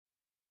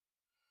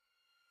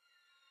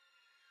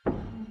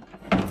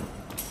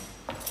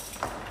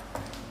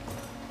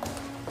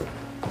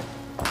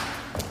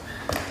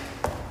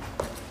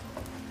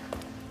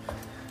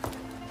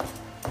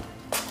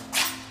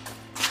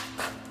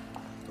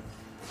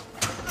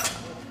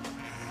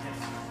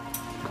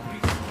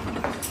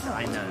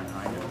I know.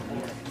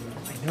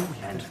 I know we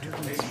had to do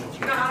this.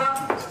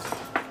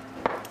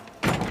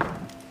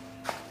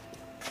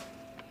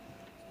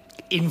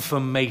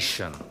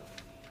 Information.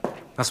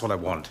 That's what I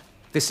want.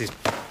 This is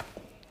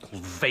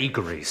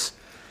vagaries.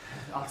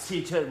 I'll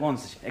see to it at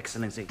once,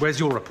 Excellency. Where's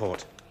your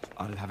report?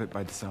 I'll have it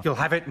by this afternoon.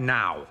 You'll have it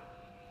now,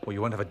 or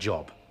you won't have a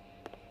job.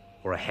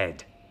 Or a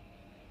head.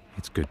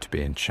 It's good to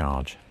be in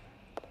charge.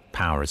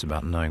 Power is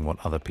about knowing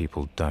what other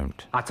people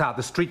don't. Atta,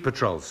 the street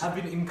patrols. Have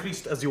been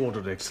increased as you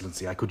ordered,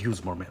 Excellency. I could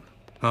use more men.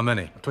 How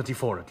many?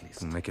 24 at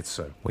least. Make it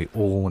so. We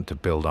all want to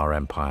build our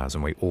empires,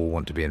 and we all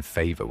want to be in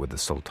favor with the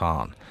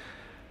Sultan.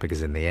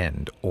 Because in the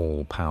end,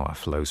 all power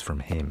flows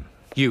from him.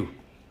 You,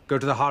 go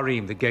to the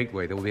harem, the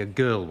gateway. There will be a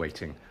girl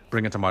waiting.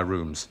 Bring her to my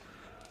rooms.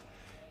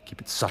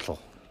 Keep it subtle.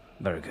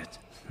 Very good.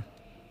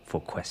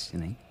 For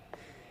questioning.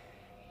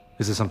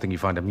 Is this something you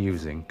find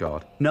amusing,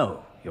 God?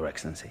 No, Your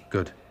Excellency.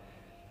 Good.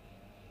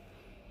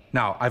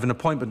 Now, I have an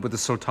appointment with the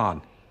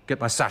Sultan. Get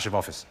my sash of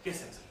office.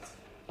 Yes, Excellency.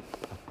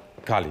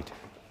 Khalid,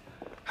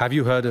 have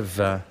you heard of...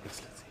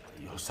 Excellency,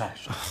 your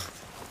sash.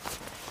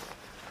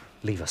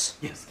 Leave us.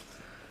 Yes.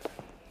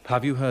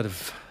 Have you heard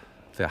of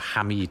the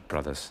Hamid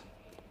brothers?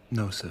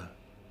 No, sir.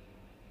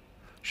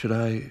 Should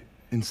I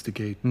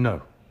instigate?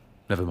 No.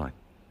 Never mind.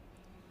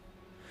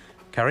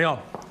 Carry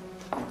on.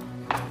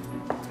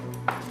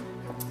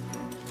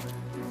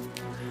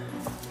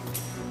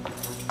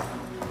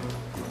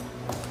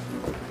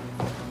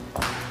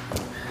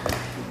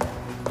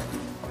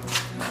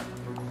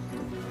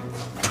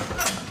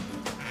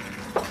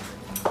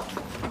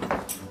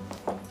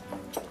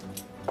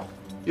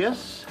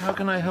 Yes, how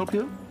can I help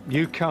you?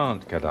 You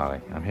can't,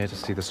 Gadari. I'm here to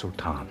see the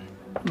Sultan.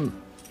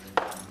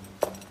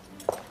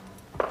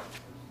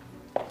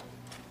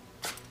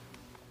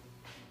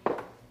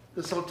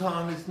 The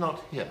Sultan is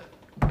not here.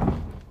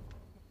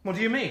 What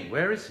do you mean?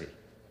 Where is he?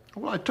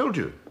 Well, I told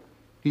you.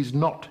 He's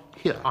not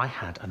here. I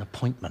had an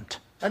appointment.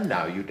 And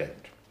now you don't.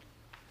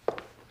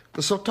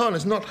 The Sultan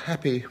is not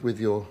happy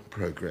with your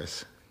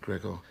progress,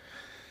 Gregor.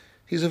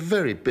 He's a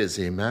very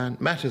busy man.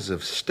 Matters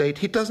of state.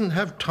 He doesn't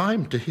have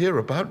time to hear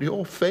about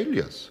your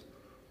failures.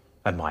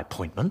 And my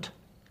appointment?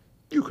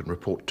 You can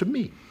report to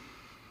me.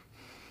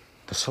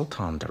 The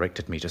Sultan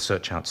directed me to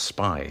search out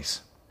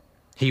spies.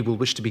 He will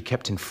wish to be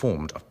kept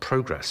informed of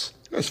progress.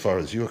 As far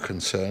as you're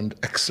concerned,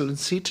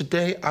 Excellency,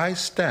 today I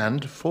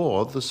stand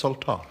for the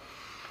Sultan.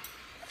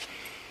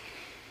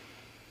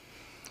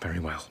 Very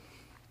well.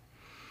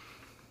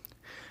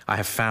 I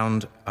have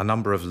found a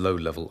number of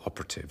low-level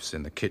operatives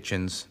in the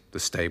kitchens, the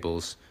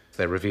stables.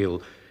 They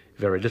reveal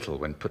very little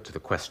when put to the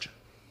question.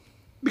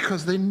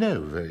 Because they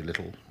know very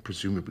little,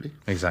 presumably.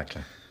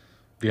 Exactly.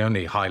 The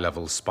only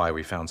high-level spy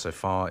we found so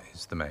far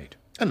is the maid.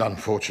 And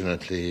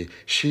unfortunately,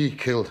 she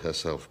killed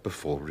herself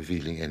before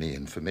revealing any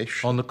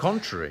information. On the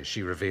contrary,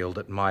 she revealed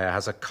that Maya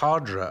has a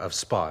cadre of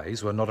spies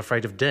who are not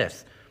afraid of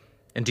death.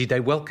 Indeed, they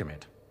welcome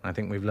it. I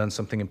think we've learned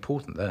something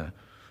important there.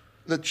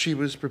 That she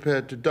was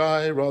prepared to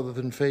die rather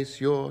than face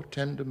your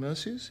tender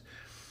mercies?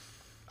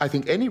 I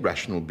think any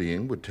rational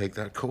being would take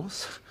that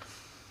course.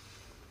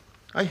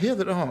 I hear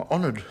that our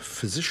honored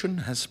physician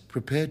has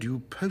prepared you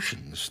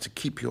potions to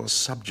keep your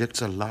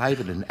subjects alive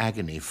and in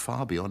agony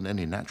far beyond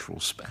any natural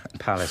span.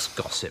 Palace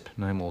gossip,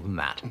 no more than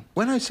that.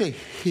 When I say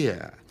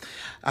hear,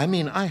 I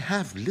mean I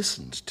have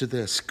listened to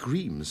their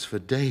screams for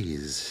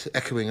days,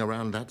 echoing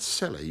around that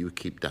cellar you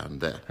keep down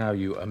there. How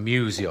you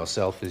amuse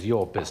yourself is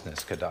your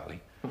business, Kadali.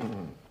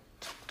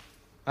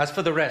 As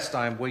for the rest,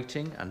 I am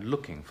waiting and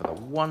looking for the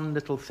one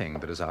little thing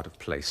that is out of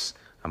place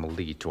and will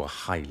lead to a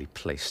highly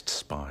placed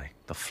spy.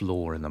 The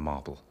flaw in the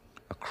marble,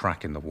 a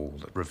crack in the wall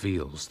that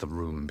reveals the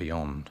room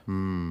beyond.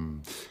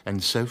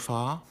 And so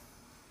far?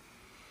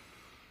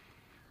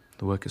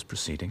 The work is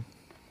proceeding.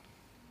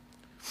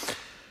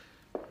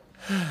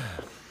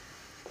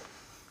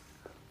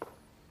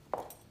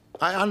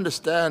 I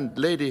understand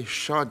Lady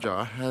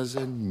Sharjah has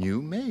a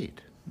new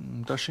maid.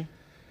 Does she?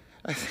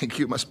 I think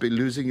you must be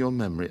losing your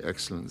memory,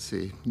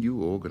 Excellency.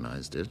 You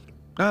organized it.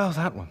 Oh,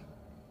 that one.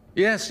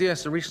 Yes,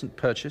 a recent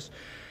purchase.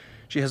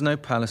 She has no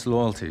palace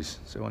loyalties.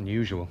 So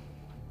unusual.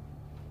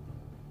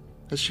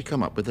 Has she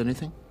come up with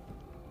anything?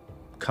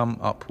 Come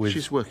up with...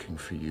 She's working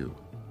for you.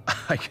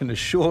 I can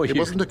assure you... It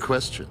wasn't a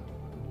question.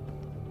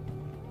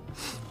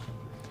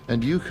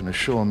 And you can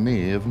assure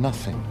me of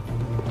nothing.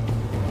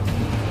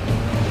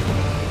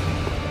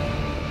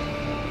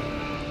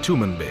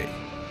 Tumanbay.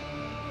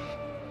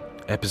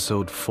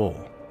 Episode 4,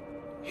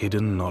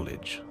 Hidden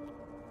Knowledge,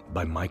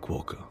 by Mike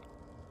Walker.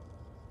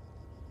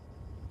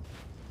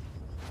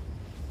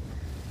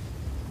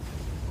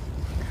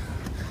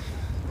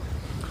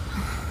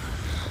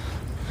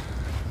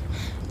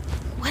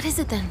 What is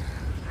it then?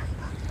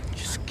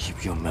 Just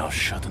keep your mouth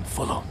shut and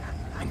follow,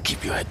 and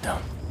keep your head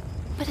down.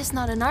 But it's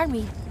not an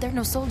army. There are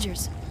no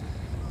soldiers.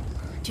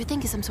 Do you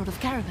think it's some sort of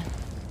caravan?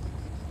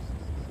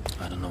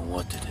 I don't know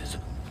what it is.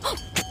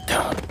 Get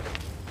down!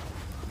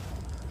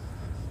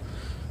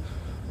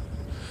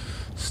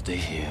 Stay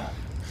here.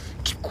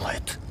 Keep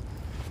quiet.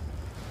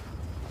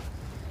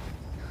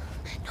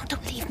 No,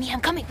 don't leave me. I'm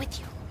coming with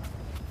you.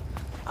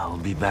 I'll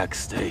be back,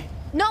 stay.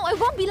 No, I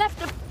won't be left.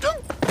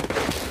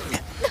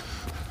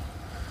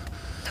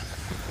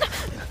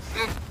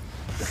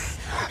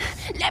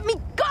 Let me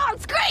go! I'll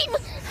scream!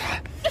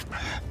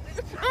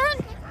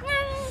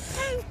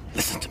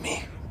 Listen to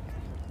me.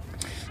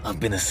 I've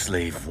been a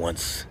slave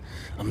once.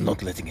 I'm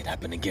not letting it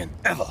happen again,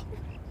 ever.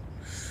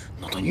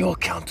 Not on your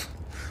account.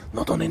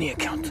 Not on any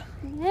account.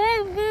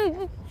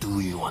 Do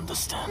you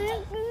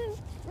understand?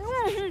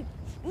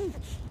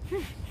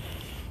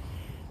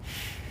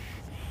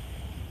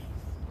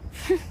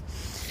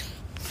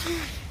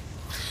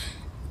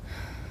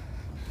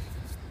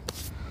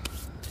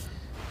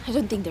 I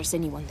don't think there's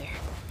anyone there.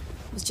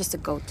 It was just a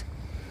goat.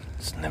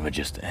 It's never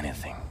just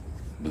anything.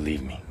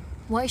 Believe me.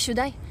 Why should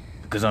I?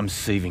 Because I'm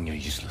saving your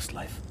useless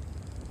life.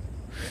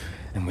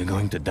 And we're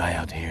going to die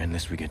out here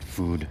unless we get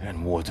food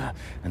and water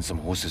and some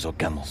horses or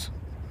camels.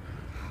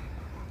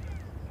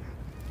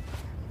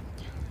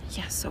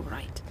 Yeah, so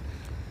right.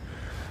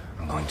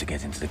 I'm going to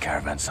get into the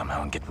caravan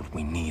somehow and get what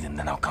we need, and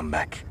then I'll come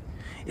back.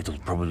 It'll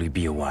probably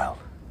be a while.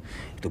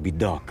 It'll be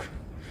dark.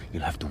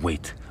 You'll have to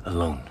wait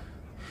alone.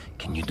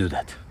 Can you do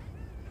that?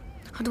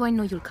 How do I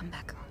know you'll come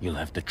back? You'll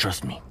have to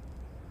trust me.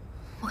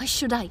 Why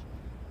should I?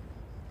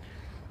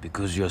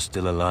 Because you're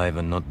still alive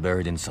and not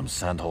buried in some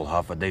sandhole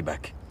half a day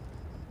back.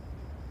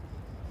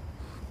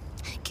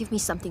 Give me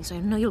something so I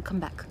know you'll come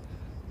back.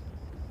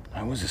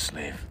 I was a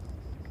slave.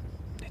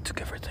 They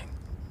took everything.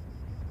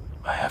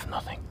 I have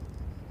nothing.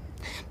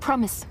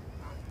 Promise.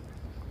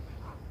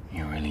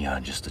 You really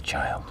are just a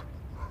child.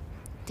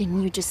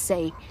 Didn't you just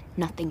say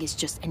nothing is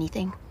just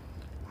anything?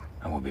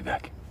 I will be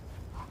back.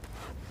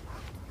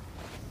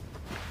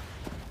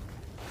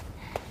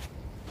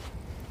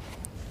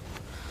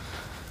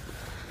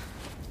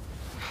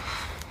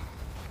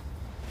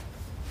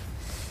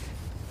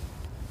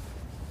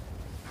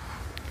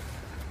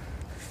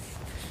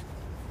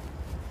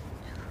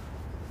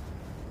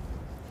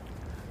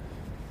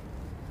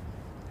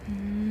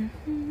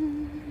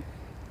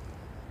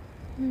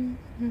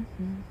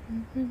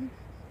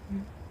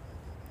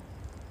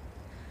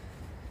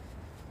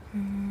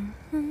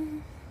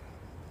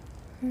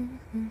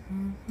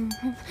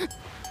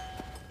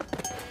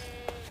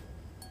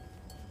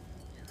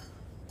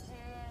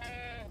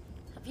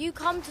 Have you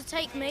come to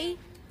take me?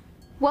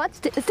 What?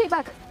 Stay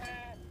back.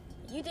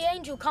 You the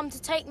angel come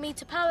to take me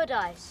to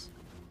paradise?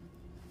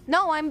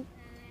 No, I'm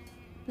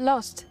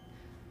lost.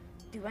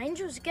 Do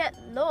angels get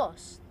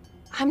lost?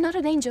 I'm not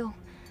an angel.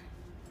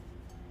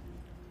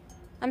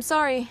 I'm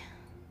sorry.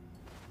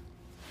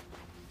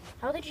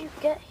 How did you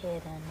get here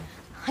then?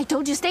 I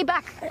told you, stay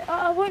back.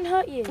 I won't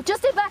hurt you.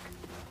 Just stay back.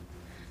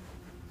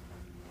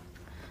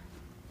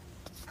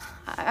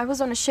 I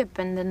was on a ship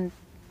and then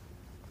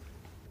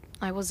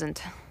I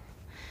wasn't.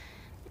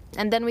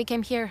 And then we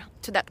came here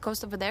to that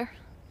coast over there.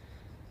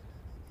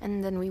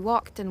 And then we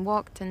walked and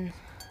walked and...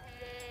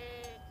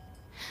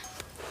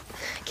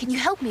 Can you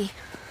help me?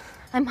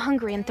 I'm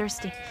hungry and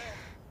thirsty.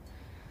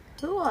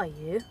 Who are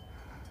you?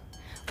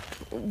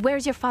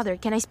 Where's your father?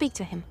 Can I speak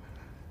to him?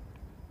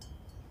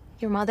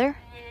 Your mother?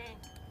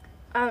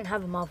 I don't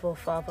have a mother or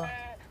father.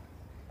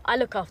 I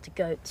look after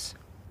goats.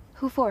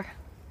 Who for?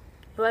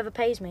 Whoever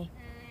pays me.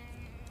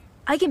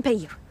 I can pay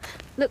you.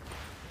 Look.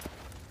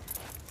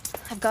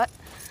 I've got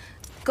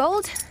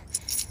gold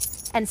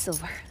and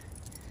silver.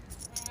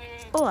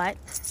 All right,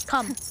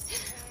 come.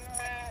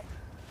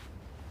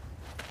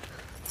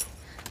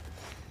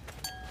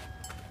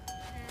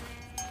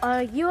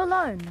 Are you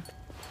alone?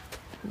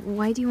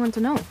 Why do you want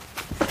to know?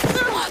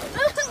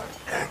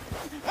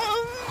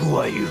 Who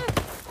are you?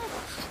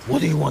 What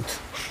do you want?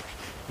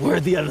 Where are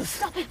the others?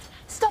 Stop it!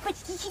 Stop it!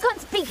 He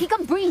can't speak, he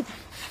can't breathe.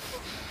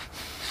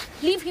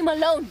 Leave him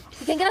alone.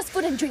 He can get us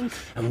food and drink.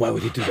 And why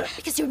would you do that?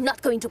 Because you're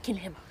not going to kill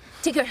him.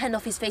 Take your hand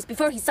off his face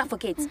before he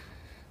suffocates.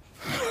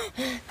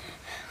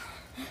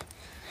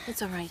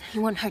 It's all right. He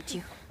won't hurt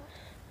you.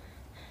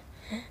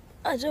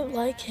 I don't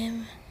like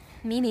him.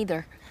 Me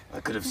neither. I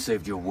could have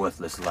saved your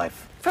worthless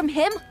life. From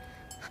him?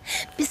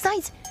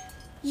 Besides,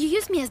 you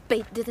used me as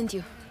bait, didn't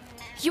you?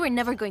 You were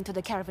never going to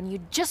the caravan. You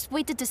just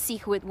waited to see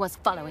who it was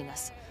following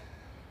us.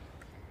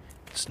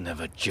 It's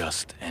never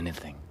just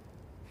anything.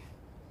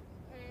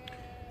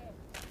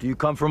 Do you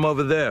come from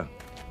over there?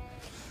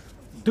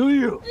 Do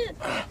you?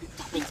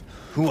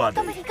 Who are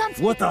they? Stop it, he can't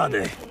speak. What are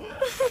they?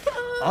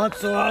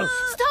 Answer us!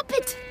 Stop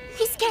it!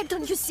 He's scared,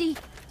 don't you see?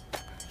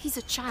 He's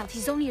a child.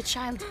 He's only a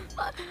child.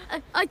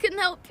 I can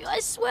help you. I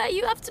swear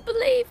you have to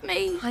believe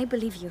me. I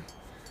believe you.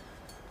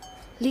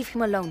 Leave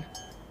him alone.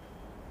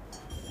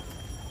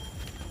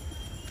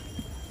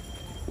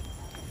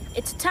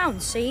 It's a town,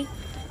 see?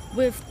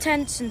 With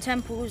tents and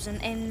temples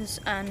and inns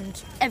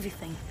and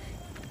everything.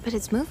 But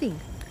it's moving.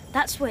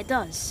 That's what it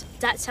does.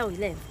 That's how we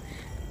live.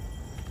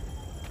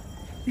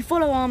 We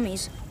follow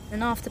armies,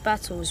 and after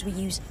battles, we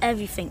use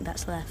everything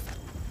that's left.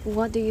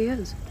 What do you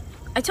use?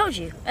 I told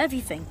you,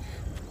 everything.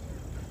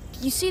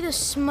 You see the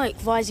smoke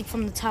rising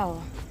from the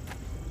tower?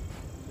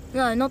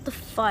 No, not the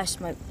fire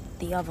smoke,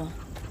 the other.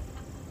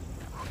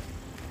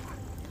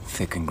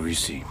 Thick and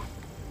greasy.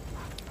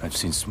 I've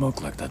seen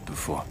smoke like that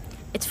before.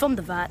 It's from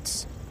the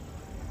vats.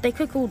 They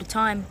cook all the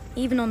time,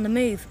 even on the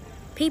move.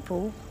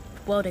 People,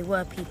 well, they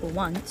were people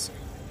once,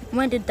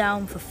 went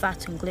down for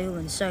fat and glue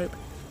and soap.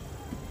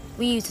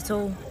 We used it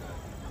all.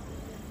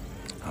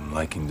 I'm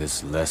liking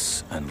this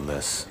less and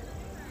less.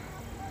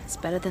 It's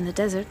better than the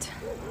desert.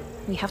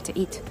 We have to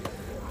eat.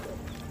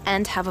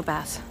 And have a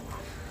bath.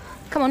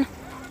 Come on.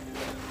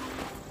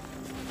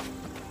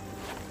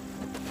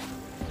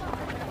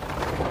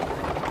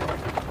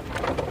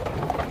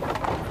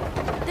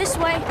 This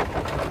way.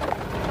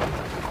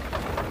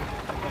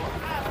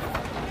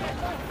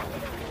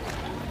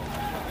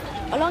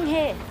 Along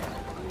here.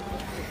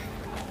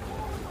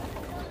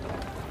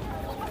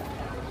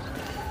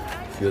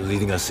 You're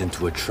leading us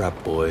into a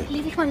trap, boy.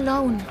 Leave him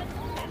alone.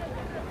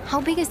 How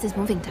big is this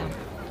moving town?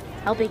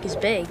 How big is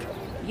big?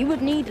 You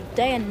would need a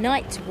day and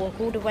night to walk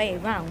all the way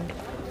around.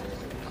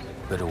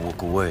 Better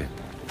walk away.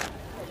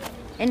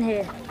 In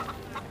here.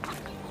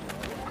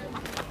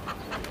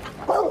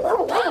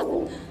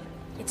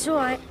 It's all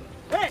right.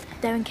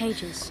 They're in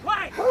cages.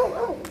 Why?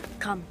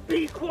 Come.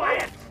 Be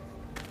quiet!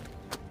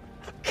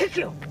 I'll kick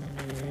you!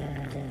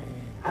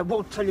 I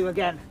won't tell you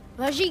again.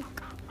 Rajik,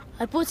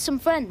 I brought some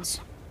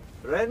friends.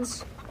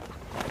 Friends?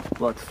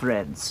 What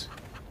friends?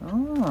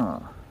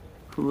 Ah,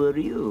 who are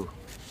you?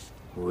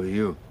 Who are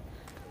you?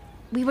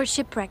 We were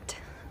shipwrecked.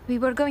 We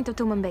were going to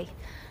Tumanbay.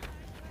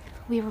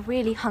 We were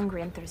really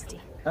hungry and thirsty.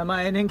 Am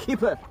I an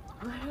innkeeper?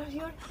 Where are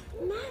your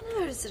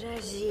manners,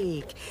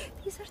 Rajik?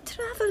 These are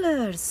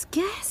travelers,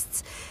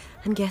 guests.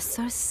 And guests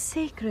are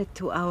sacred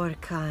to our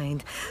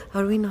kind.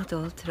 Are we not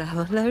all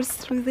travelers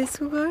through this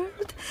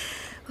world?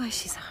 Why,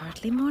 she's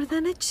hardly more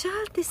than a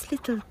child, this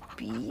little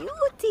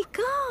beauty.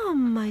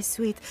 Come, my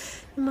sweet.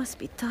 You must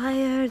be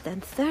tired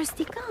and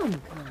thirsty.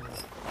 Come.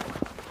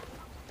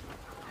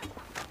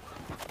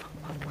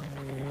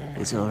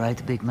 It's all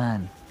right, big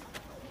man.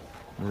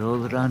 We're all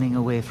running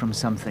away from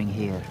something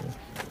here.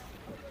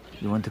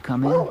 You want to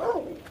come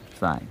in?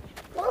 Fine.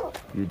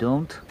 You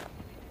don't?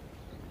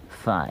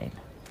 Fine.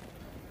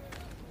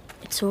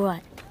 It's all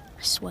right,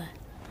 I swear.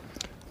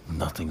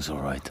 Nothing's all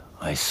right,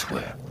 I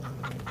swear.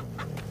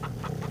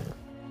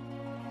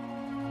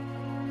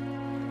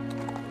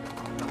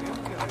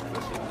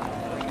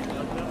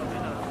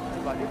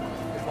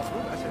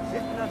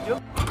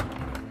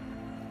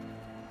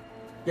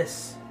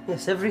 Yes,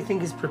 yes,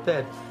 everything is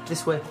prepared.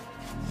 This way.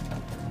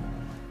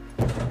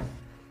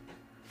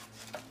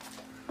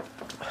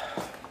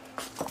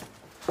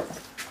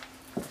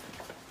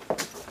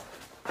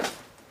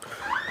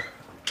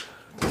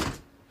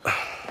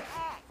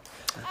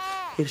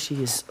 Here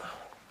she is.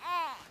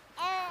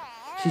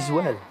 She's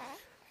well.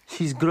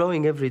 She's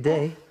growing every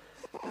day.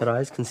 Her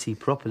eyes can see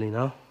properly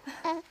now.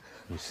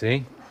 You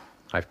see?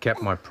 I've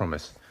kept my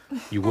promise.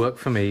 You work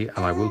for me, and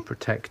I will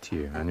protect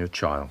you and your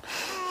child.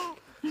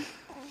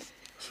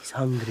 She's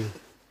hungry.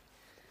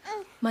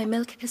 My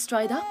milk has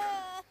dried up.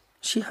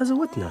 She has a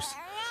wet nurse.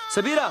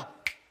 Sabira!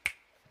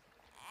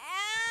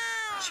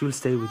 She will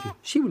stay with you.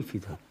 She will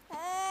feed her.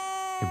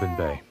 Ibn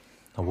Bey,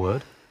 a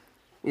word?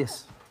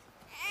 Yes.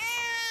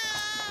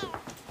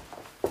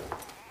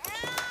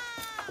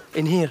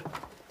 In here.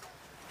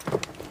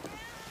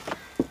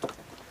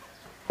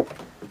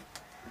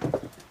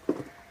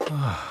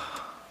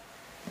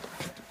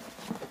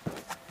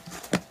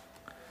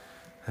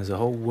 There's a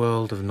whole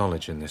world of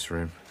knowledge in this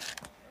room.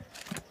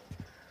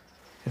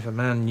 If a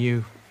man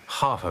knew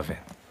half of it,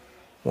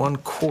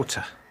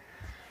 1/4,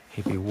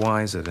 he'd be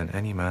wiser than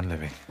any man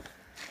living.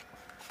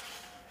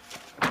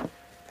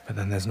 But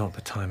then there's not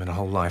the time in a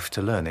whole life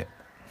to learn it.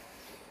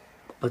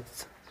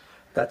 But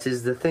that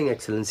is the thing,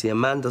 Excellency. A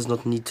man does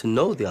not need to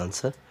know the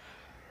answer.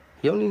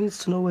 He only needs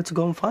to know where to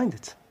go and find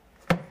it.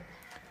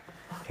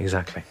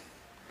 Exactly.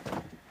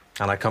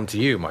 And I come to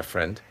you, my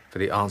friend, for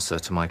the answer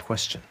to my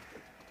question.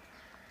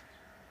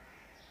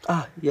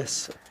 Ah,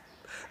 yes.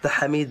 The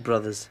Hamid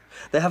brothers.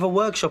 They have a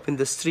workshop in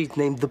the street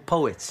named The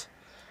Poets.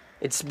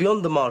 It's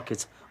beyond the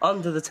market,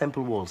 under the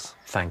temple walls.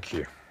 Thank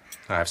you.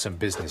 I have some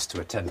business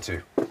to attend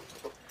to.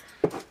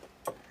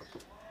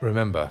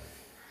 Remember,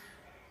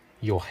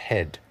 your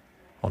head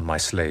on my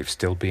slave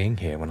still being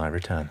here when I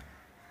return.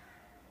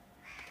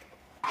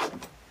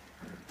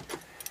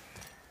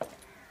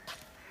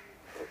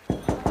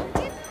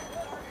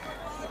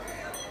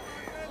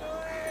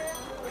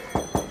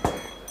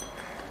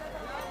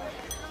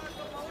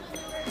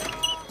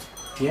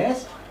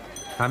 Yes?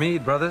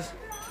 Hamid, brothers.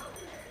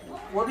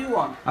 What do you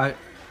want?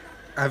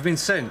 I've been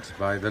sent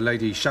by the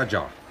Lady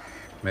Shajar.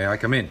 May I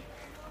come in?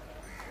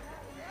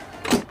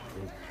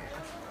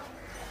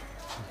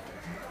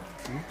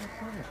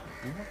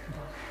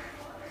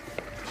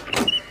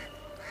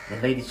 The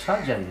Lady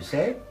Shajar, you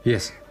say?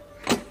 Yes.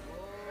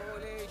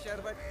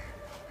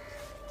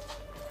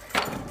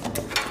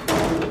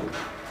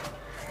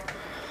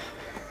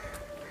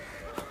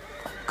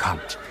 Come.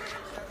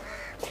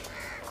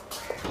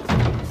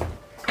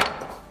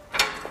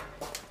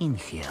 In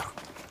here.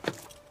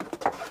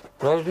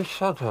 Lady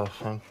Shajar,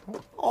 thank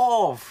you.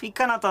 Oh, he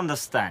cannot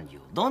understand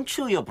you. Don't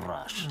chew your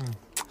brush.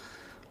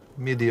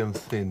 Medium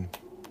thin.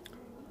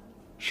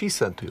 She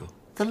sent you.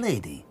 The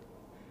lady.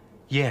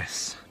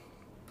 Yes.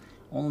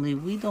 Only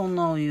we don't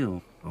know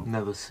you.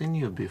 Never seen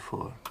you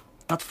before.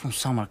 Not from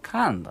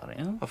Samarkand, are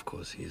you? Of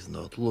course he's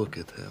not. Look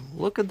at him.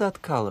 Look at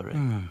that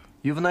coloring.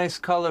 You've nice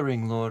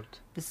coloring, Lord.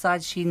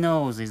 Besides, she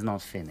knows he's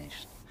not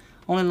finished.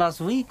 Only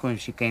last week when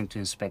she came to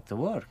inspect the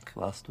work.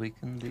 Last week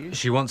indeed.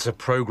 She wants a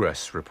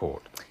progress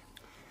report.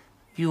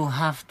 You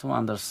have to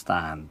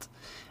understand.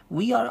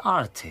 We are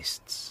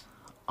artists.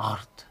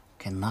 Art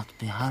cannot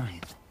be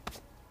hurried.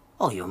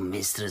 Oh, your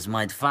mistress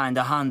might find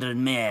 100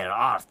 mere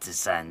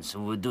artisans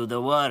who would do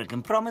the work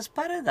and promise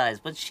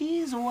paradise, but she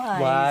is wise.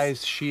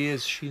 Wise she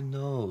is, she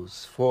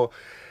knows. For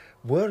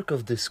work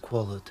of this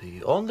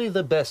quality, only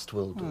the best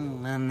will do.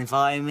 And if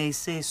I may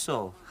say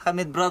so,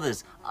 Hamid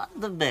brothers are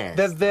the best.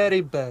 The very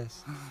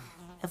best.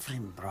 Every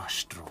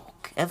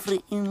brushstroke,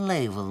 every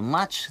inlay will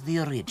match the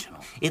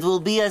original. It will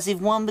be as if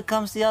one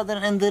becomes the other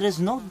and there is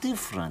no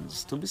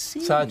difference to be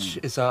seen. Such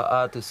is our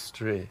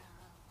artistry,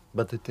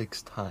 but it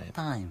takes time.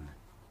 Time.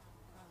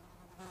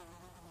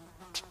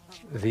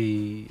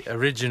 The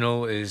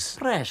original is...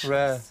 Precious.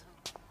 Rare.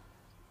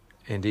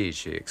 Indeed,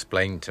 she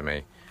explained to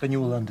me. Then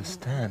you will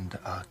understand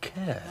our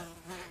care,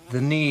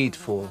 the need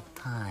for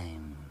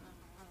time.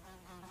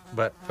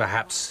 But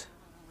perhaps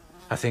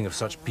a thing of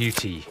such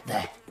beauty...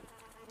 There,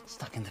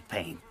 stuck in the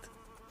paint.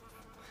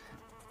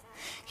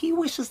 He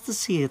wishes to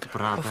see it,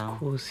 brother. Of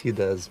course he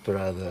does,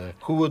 brother.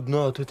 Who would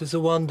not? It is a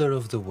wonder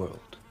of the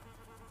world.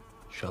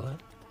 Shall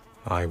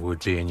I? I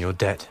would be in your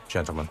debt,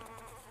 gentlemen.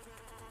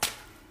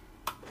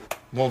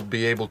 Won't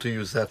be able to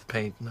use that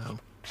paint now.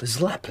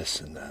 There's lapis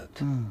in that.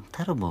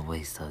 Terrible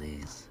waste of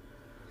these.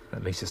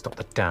 At least it's not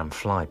the damn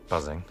fly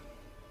buzzing.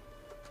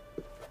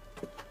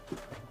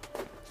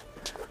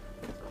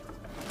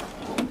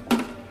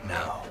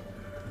 Now.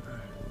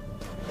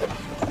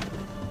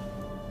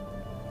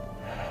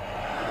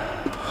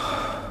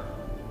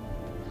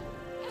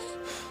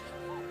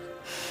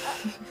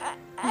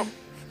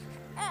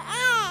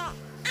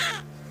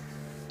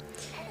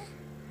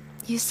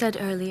 You said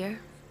earlier,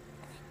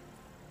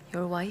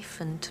 your wife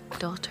and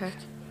daughter.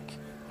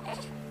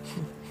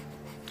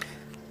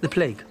 The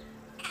plague.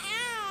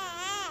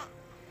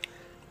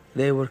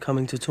 They were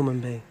coming to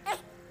Tumanbay.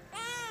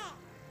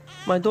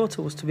 My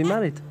daughter was to be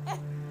married.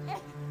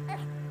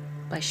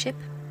 By ship?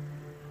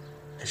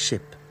 A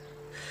ship.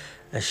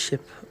 A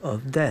ship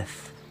of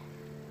death.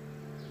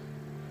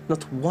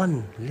 Not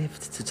one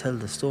lived to tell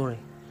the story.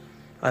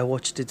 I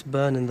watched it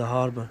burn in the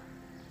harbor.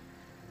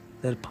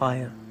 Their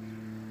pyre.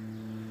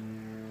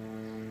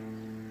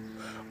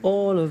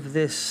 All of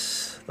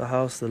this, the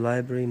house, the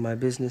library, my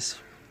business,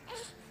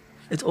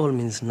 it all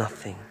means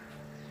nothing.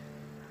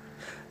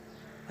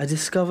 I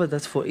discovered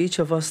that for each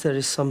of us there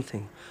is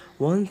something.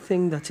 One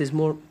thing that is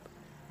more...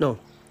 No,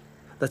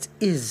 that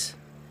is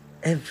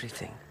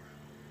everything.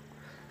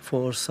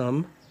 For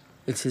some,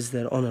 it is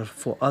their honor.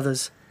 For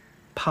others,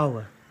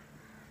 power.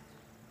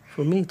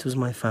 For me, it was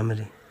my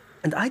family.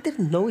 And I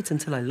didn't know it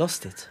until I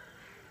lost it.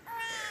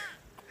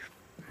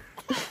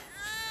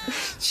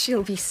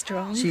 She'll be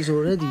strong. She's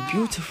already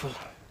beautiful.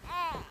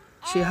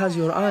 She has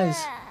your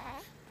eyes.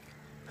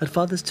 Her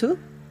father's too?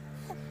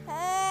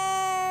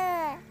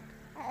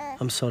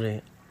 I'm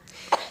sorry.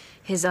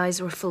 His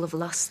eyes were full of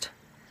lust.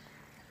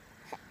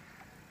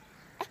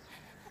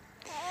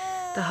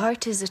 The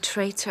heart is a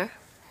traitor.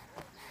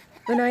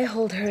 When I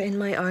hold her in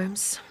my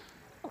arms,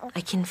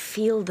 I can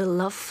feel the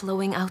love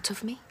flowing out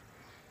of me.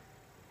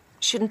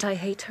 Shouldn't I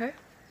hate her?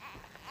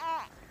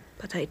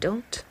 But I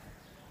don't.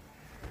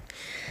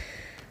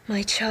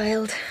 My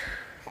child.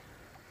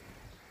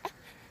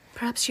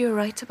 Perhaps you're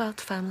right about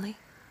family.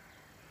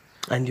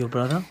 And your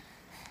brother?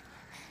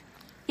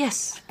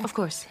 Yes, of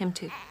course, him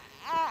too.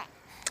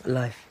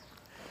 Life.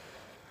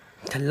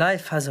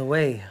 Life has a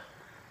way.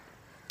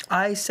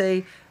 I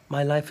say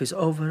my life is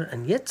over,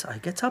 and yet I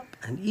get up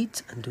and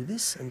eat and do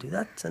this and do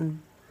that,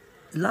 and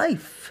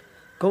life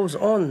goes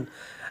on.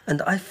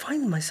 And I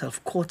find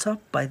myself caught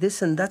up by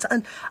this and that,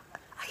 and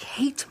I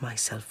hate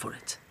myself for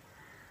it.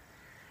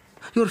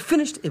 You're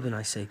finished, Ibn,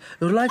 I say.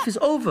 Your life is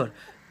over.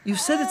 You've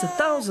said it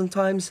 1,000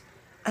 times,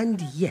 and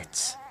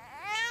yet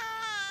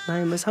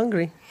Naima's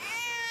hungry.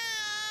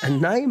 And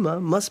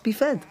Naima must be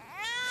fed.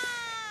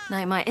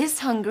 Naima is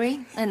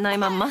hungry, and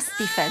Naima must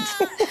be fed.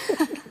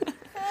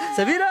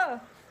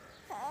 Sabira!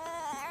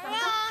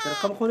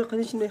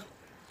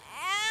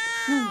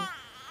 No.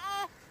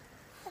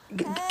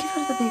 Give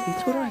her the baby,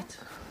 it's all right.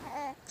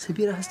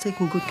 Sabira has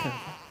taken good care of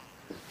her.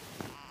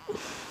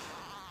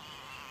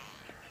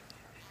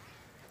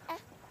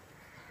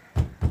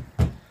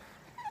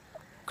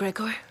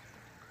 Gregor?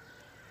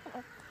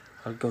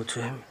 I'll go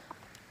to him.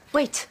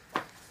 Wait.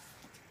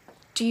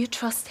 Do you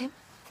trust him?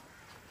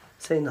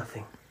 Say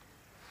nothing.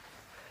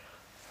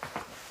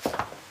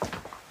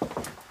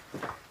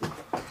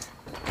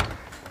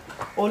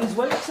 All is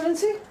well,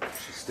 Excellency?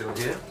 She's still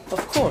here?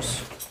 Of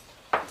course.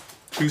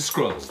 2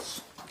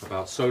 scrolls,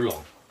 about so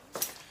long.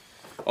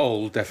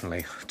 Old,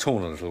 definitely.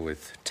 Torn a little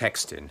with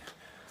text in.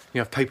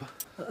 You have paper?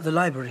 The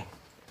library.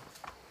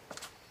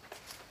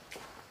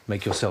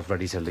 Make yourself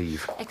ready to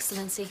leave.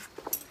 Excellency.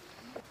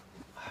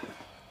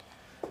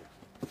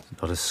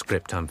 Not a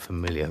script I'm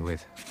familiar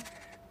with.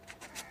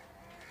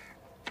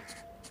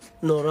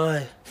 Nor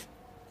I.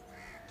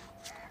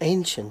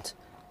 Ancient,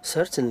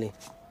 certainly.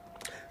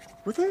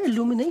 Were there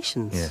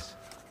illuminations? Yes.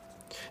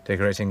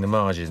 Decorating the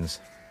margins.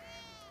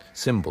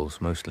 Symbols,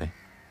 mostly.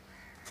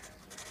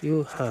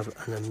 You have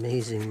an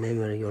amazing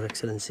memory, Your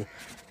Excellency.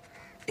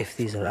 If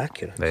these are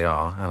accurate. They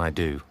are, and I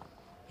do.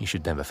 You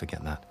should never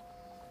forget that.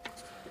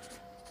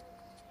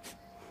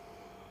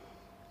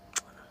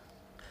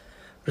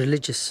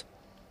 Religious.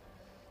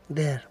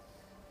 There.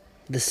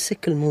 The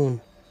sickle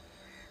moon.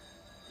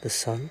 The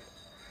sun.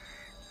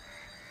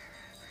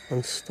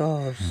 And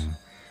stars.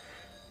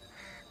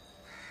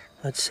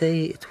 I'd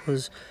say it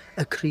was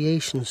a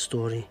creation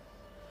story.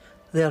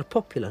 They are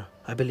popular,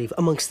 I believe,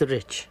 amongst the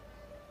rich.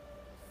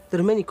 There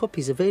are many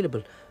copies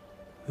available.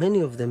 Many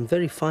of them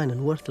very fine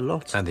and worth a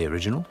lot. And the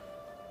original?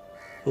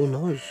 Who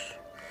knows?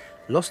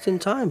 Lost in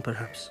time,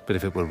 perhaps. But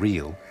if it were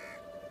real...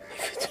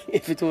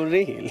 If it were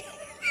real.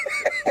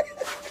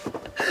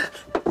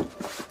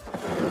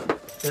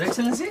 Your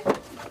Excellency?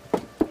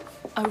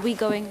 Are we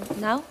going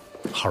now?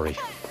 Hurry.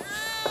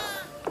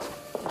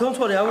 Don't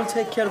worry, I will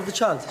take care of the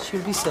child.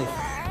 She'll be safe.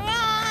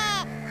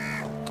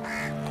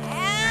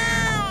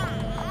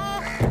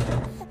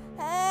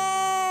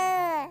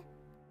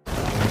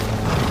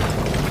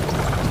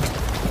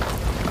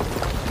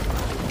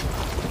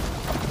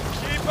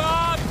 Keep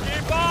up!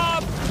 Keep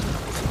up!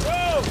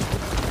 Move!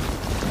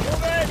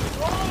 Move it!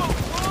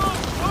 Move!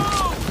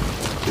 Move!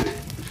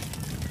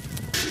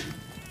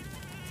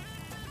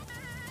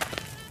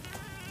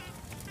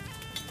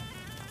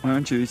 Why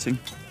aren't you eating?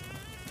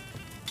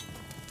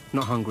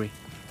 Not hungry.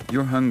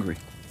 You're hungry.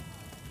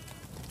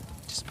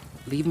 Just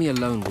leave me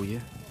alone, will you?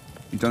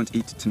 You don't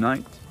eat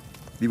tonight,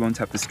 you won't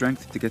have the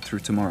strength to get through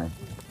tomorrow.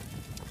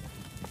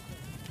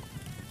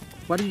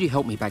 Why did you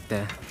help me back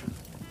there?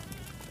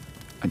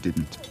 I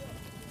didn't.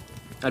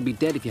 I'd be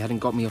dead if you hadn't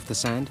got me off the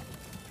sand.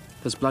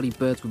 Those bloody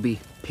birds would be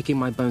picking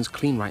my bones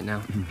clean right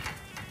now.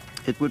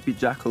 It would be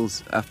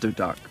jackals after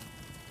dark.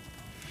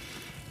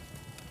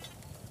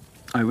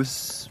 I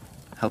was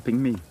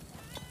helping me.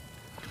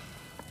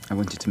 I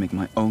wanted to make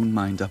my own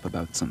mind up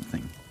about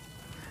something.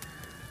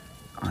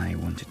 I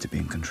wanted to be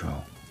in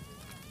control.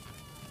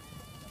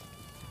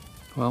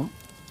 Well,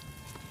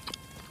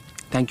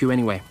 thank you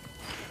anyway.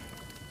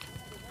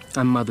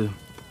 I'm Madhu.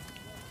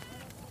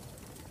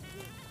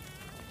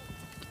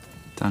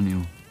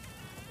 Daniel.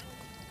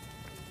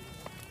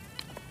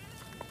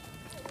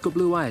 Got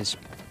blue eyes.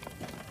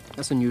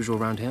 That's unusual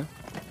around here.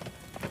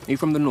 Are you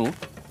from the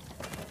north?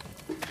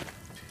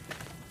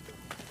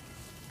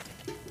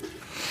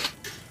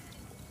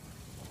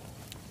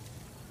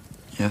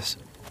 Yes.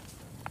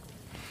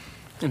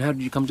 And how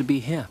did you come to be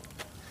here?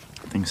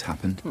 Things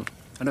happened.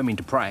 I don't mean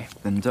to pry.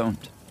 Then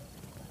don't.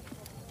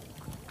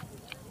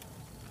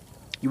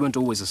 You weren't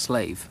always a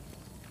slave.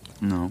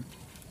 No.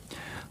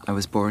 I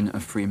was born a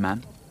free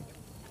man.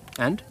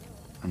 And?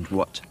 And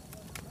what?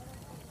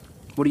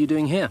 What are you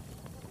doing here?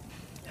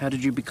 How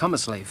did you become a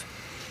slave?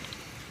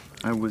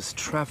 I was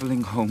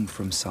traveling home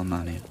from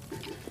Salmania.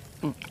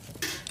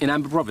 In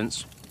Amber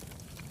Province?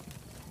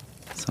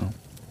 So?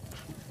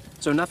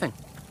 So nothing.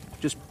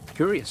 Just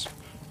curious.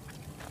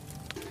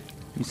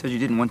 You said you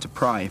didn't want to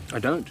pry. I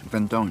don't.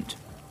 Then don't.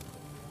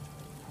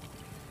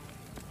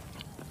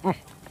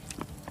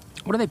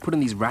 What do they put in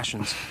these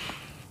rations?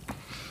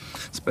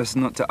 It's best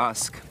not to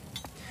ask.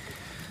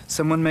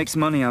 Someone makes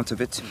money out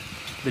of it.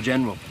 The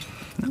general?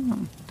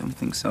 No, don't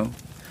think so.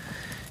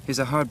 He's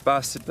a hard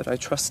bastard, but I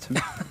trust him.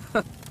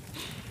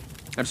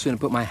 I'd sooner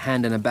put my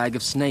hand in a bag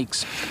of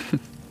snakes.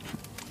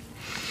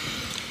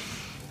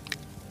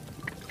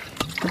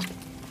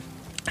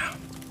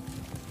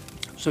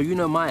 So you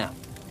know Maya?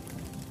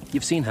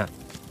 You've seen her?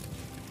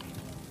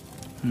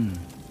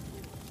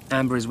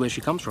 Amber is where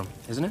she comes from,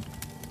 isn't it?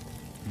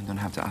 You don't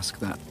have to ask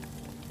that.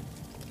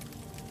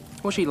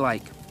 What's she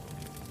like?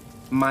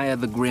 Maya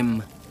the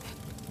grim,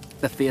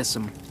 the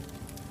fearsome.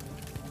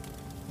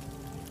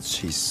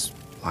 She's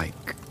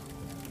like...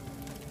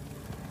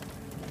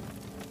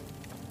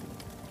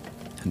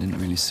 I didn't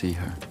really see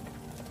her.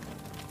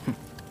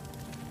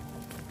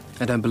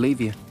 I don't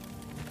believe you.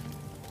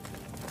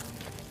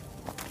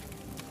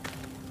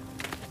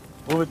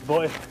 Move it,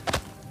 boy.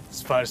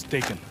 This fire's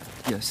taken.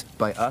 Yes,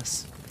 by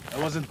us. I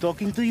wasn't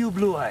talking to you,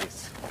 Blue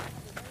Eyes.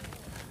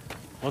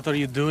 What are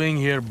you doing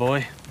here,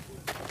 boy?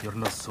 You're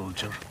no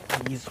soldier.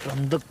 He's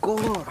from the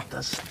court,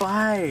 a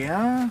spy,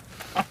 huh?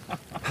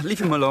 Leave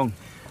him alone.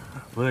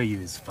 Were you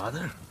his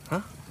father,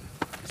 huh?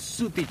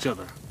 Suit each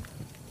other.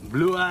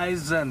 Blue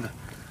Eyes and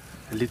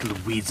a little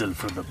weasel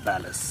from the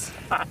palace.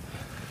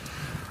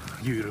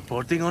 You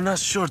reporting on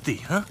us, Shorty,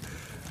 huh?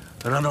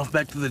 Run off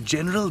back to the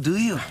general, do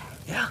you?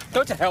 Yeah?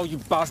 Go to hell, you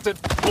bastard!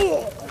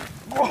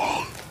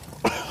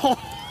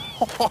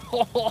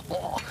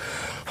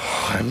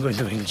 I'm going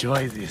to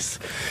enjoy this.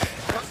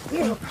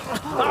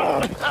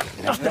 How'd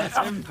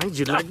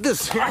you like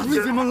this?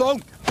 Leave him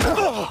alone!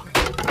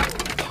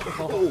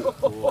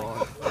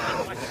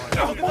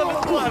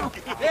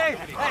 Hey,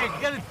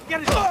 get it!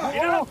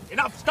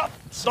 Enough!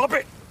 Stop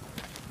it!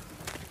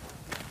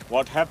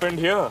 What happened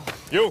here?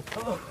 You!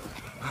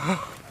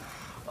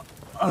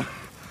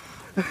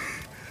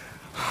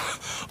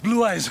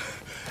 Blue Eyes.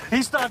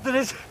 He started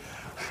it.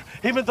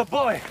 Him and the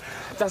boy.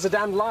 That's a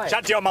damn lie.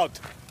 Shut your mouth!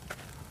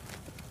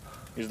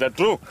 Is that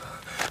true?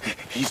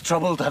 He's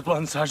trouble, that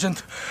one,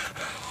 Sergeant.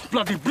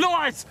 Bloody Blue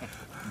Eyes!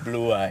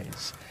 Blue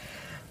Eyes.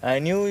 I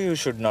knew you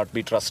should not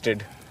be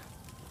trusted.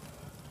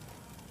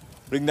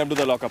 Bring them to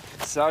the lockup.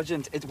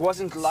 Sergeant, it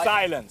wasn't like...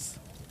 Silence!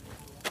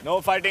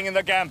 No fighting in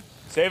the camp.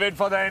 Save it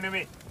for the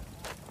enemy.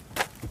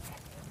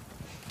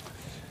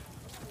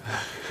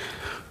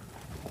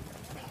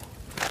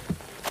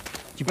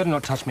 You better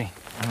not touch me.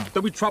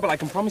 There'll be trouble, I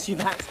can promise you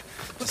that.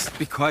 Just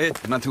be quiet,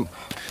 Matu.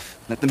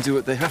 Let them do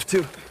what they have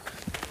to.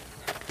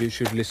 You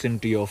should listen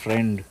to your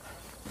friend.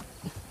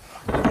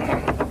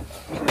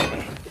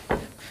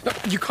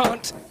 You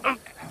can't.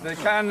 They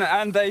can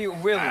and they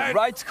will.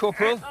 Right,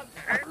 Corporal?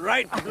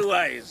 Right, Blue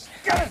Eyes.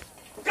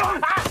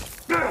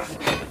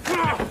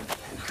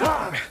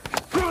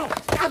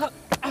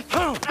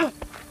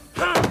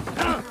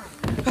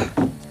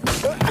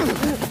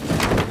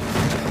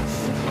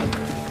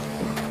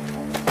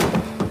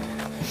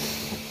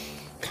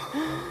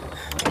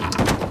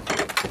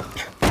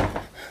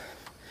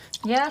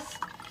 Yes?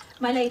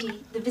 My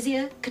lady, the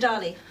Vizier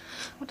Kadali.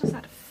 What does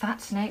that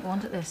fat snake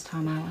want at this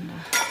time, I wonder?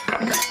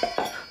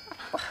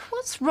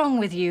 What's wrong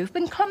with you? You've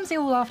been clumsy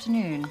all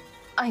afternoon.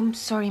 I'm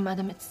sorry,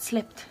 madam. It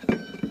slipped.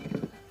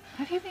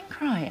 Have you been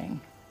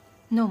crying?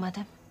 No,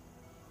 madam.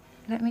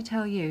 Let me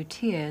tell you,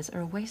 tears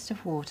are a waste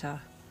of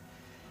water.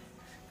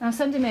 Now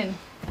send him in.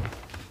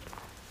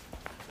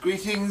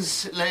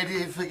 Greetings,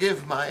 lady.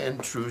 Forgive my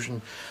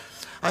intrusion.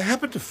 I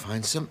happened to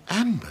find some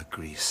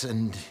ambergris,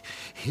 and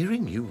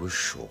hearing you was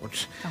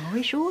short. Are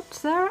we short,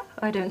 Sarah?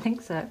 I don't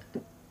think so.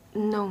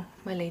 No,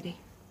 my lady.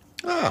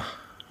 Ah,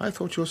 I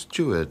thought your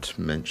steward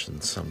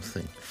mentioned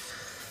something.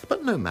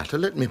 But no matter,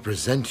 let me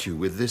present you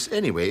with this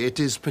anyway. It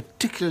is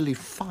particularly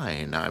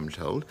fine, I'm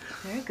told.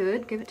 Very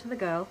good. Give it to the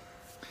girl.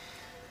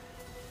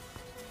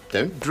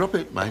 Don't drop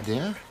it, my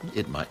dear.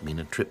 It might mean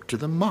a trip to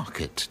the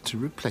market to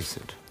replace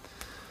it.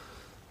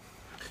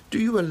 Do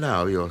you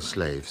allow your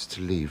slaves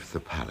to leave the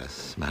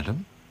palace,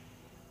 madam?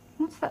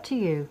 What's that to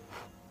you?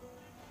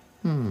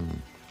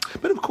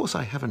 But of course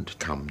I haven't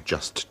come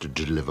just to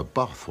deliver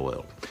bath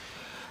oil.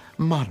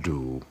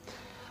 Madhu,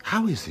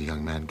 how is the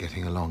young man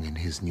getting along in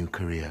his new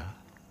career?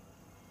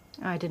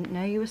 I didn't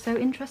know you were so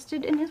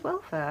interested in his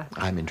welfare.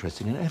 I'm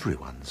interested in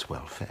everyone's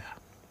welfare.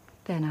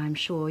 Then I'm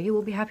sure you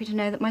will be happy to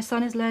know that my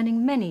son is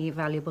learning many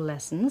valuable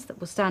lessons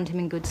that will stand him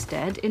in good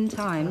stead in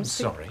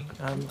times. I'm sorry,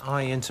 am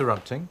I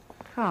interrupting?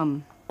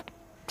 Come.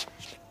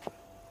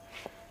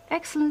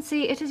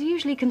 Excellency, it is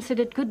usually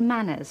considered good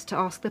manners to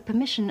ask the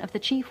permission of the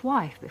chief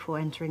wife before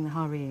entering the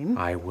harem.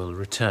 I will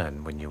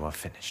return when you are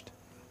finished.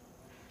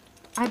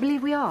 I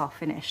believe we are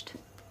finished,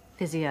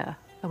 Vizier,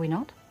 are we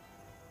not?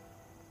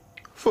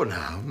 For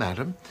now,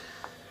 madam.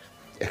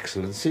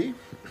 Excellency,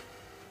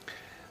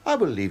 I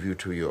will leave you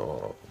to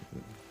your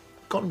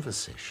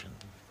conversation.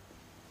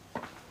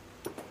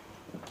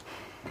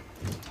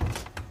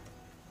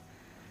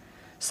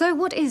 So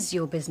what is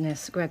your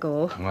business,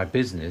 Gregor? My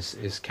business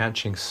is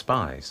catching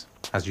spies,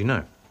 as you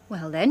know.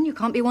 Well then, you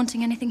can't be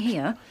wanting anything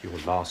here. Your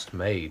last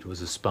maid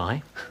was a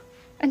spy.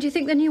 And do you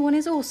think the new one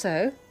is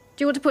also?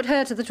 Do you want to put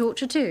her to the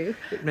torture too?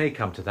 It may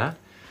come to that.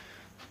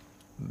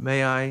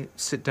 May I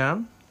sit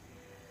down?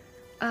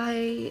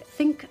 I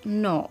think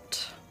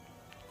not.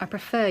 I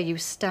prefer you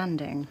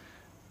standing.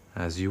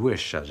 As you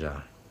wish,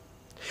 Shajar.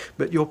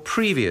 But your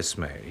previous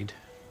maid,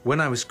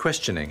 when I was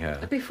questioning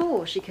her...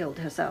 Before she killed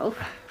herself.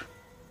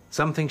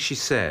 Something she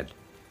said.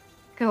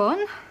 Go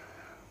on.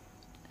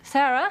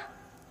 Sarah?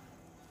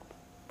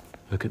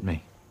 Look at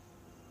me.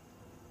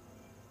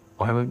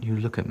 Why won't you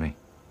look at me?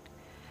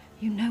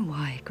 You know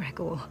why,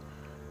 Gregor.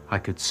 I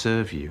could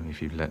serve you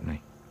if you'd let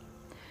me.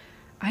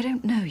 I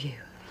don't know you.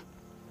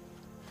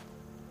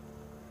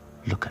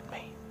 Look at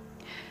me.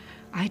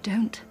 I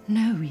don't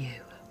know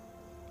you.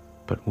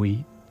 But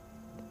we...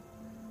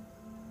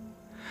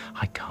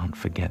 I can't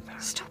forget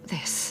that. Stop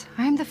this.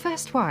 I'm the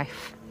first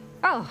wife.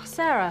 Oh,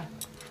 Sarah.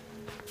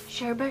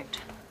 Sherbert?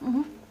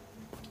 Mm-hmm.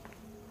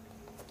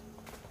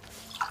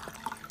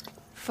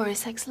 For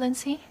His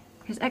Excellency?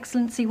 His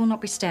Excellency will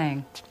not be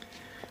staying.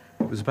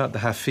 It was about the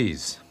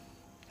Hafiz.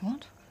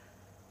 What?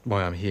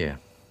 Why I'm here.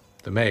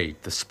 The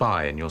maid, the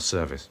spy in your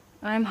service.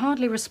 I am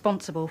hardly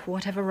responsible for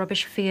whatever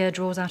rubbish fear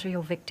draws out of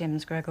your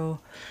victims, Gregor.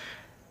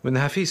 When the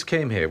Hafiz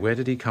came here, where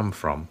did he come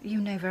from?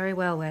 You know very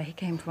well where he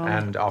came from.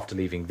 And after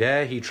leaving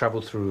there, he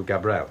travelled through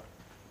Gabrel.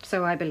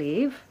 So I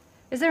believe.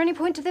 Is there any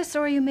point to this,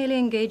 or are you merely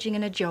engaging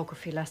in a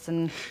geography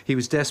lesson? He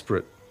was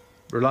desperate,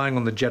 relying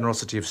on the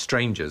generosity of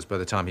strangers by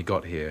the time he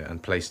got here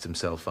and placed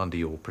himself under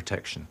your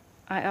protection.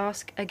 I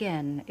ask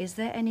again, is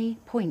there any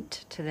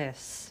point to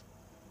this?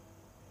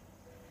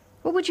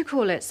 What would you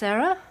call it,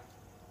 Sarah?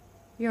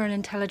 You're an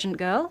intelligent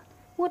girl.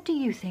 What do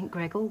you think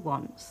Gregor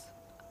wants?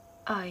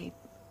 I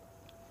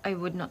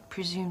would not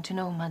presume to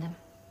know, madam.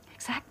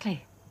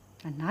 Exactly.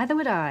 And neither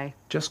would I.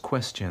 Just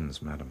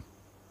questions, madam.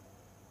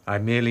 I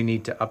merely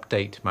need to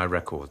update my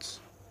records.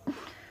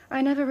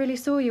 I never really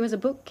saw you as a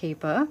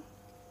bookkeeper.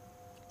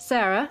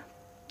 Sarah,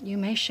 you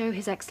may show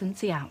His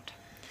Excellency out.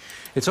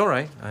 It's all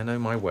right. I know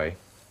my way.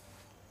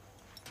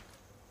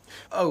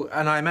 Oh,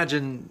 and I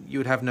imagine you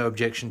would have no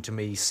objection to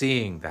me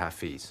seeing the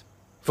Hafiz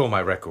for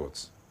my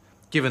records,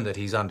 given that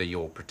he's under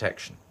your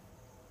protection.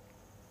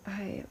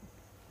 I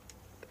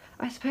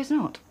suppose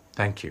not.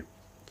 Thank you.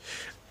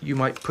 You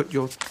might put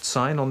your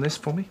sign on this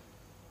for me?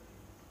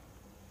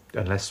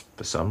 Unless,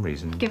 for some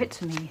reason... Give it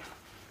to me.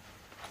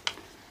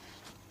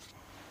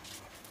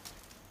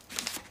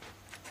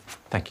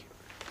 Thank you.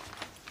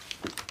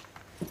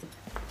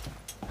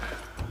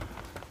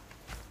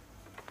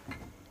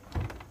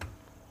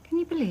 Can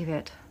you believe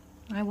it?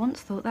 I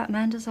once thought that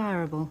man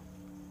desirable.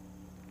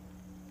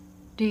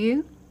 Do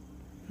you,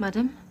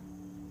 madam?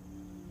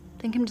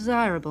 Think him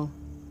desirable?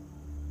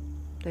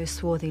 Those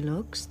swarthy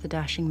looks, the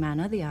dashing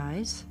manner, the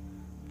eyes.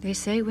 They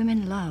say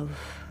women love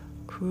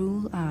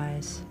cruel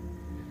eyes.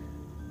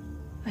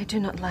 I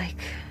do not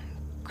like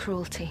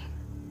cruelty.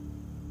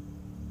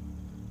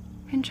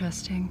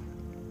 Interesting.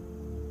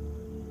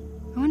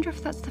 I wonder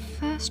if that's the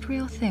first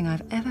real thing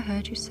I've ever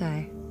heard you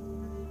say.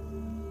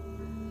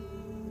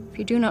 If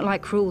you do not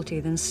like cruelty,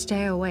 then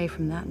stay away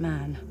from that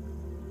man.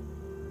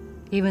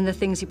 Even the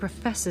things he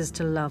professes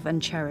to love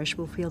and cherish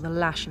will feel the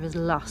lash of his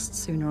lust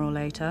sooner or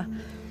later.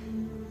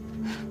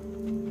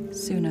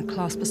 Sooner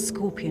clasp a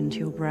scorpion to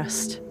your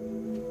breast.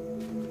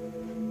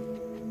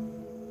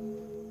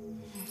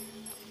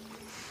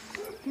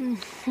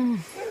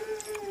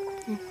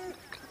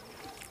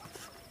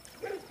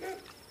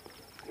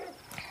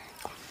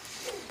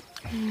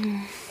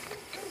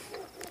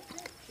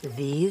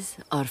 These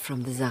are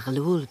from the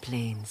Zaghlul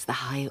plains, the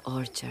high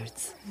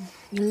orchards.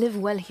 You live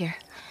well here.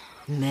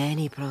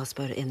 Many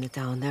prosper in the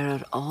town. There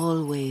are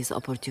always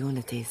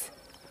opportunities.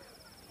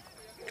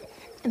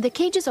 The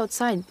cages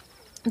outside,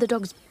 the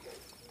dogs,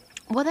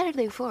 what are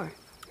they for?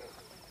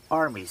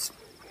 Armies.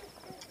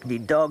 The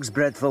dogs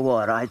bred for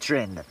war. I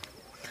train them.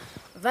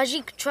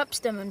 Vajik traps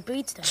them and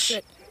breeds them.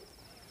 Shit.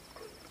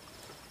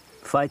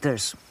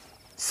 Fighters.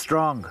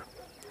 Strong.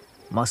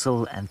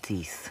 Muscle and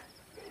teeth.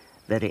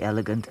 Very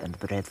elegant and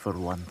bred for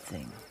one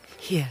thing.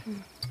 Here,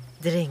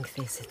 drink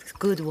this. It's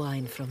good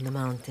wine from the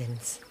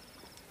mountains.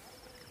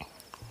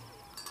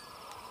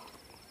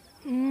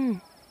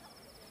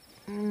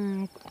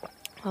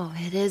 Oh,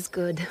 it is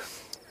good.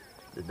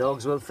 The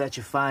dogs will fetch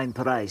a fine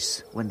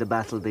price when the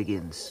battle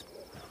begins.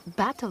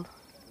 Battle?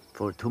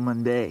 For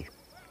Tumanbay.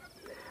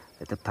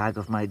 Let a pack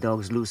of my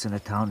dogs loose in a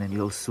town and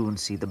you'll soon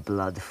see the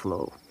blood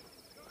flow.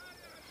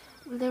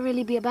 Will there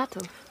really be a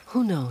battle?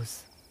 Who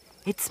knows?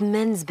 It's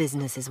men's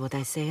business is what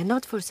I say, and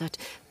not for such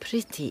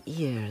pretty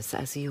ears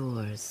as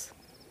yours.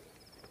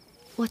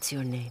 What's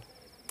your name?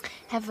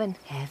 Heaven.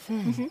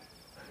 Heaven?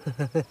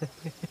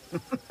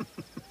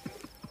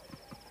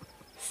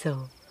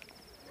 So,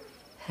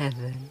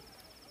 Heaven,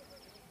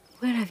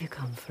 where have you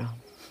come from?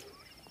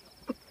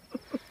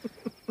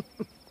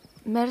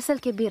 Mersel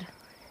Kebir.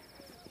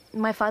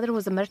 My father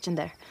was a merchant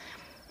there.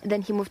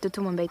 Then he moved to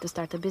Tumanbay to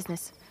start a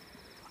business.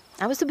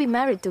 I was to be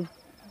married to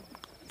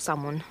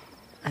someone.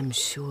 I'm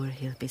sure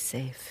he'll be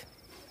safe.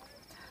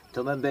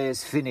 Tumanbay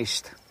is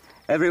finished.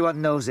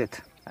 Everyone knows it,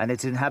 and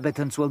its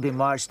inhabitants will be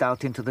marched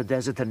out into the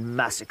desert and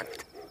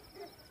massacred.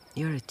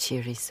 You're a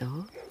cheery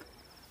soul.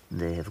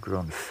 They have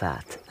grown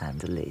fat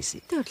and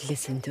lazy. Don't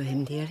listen to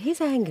him, dear. He's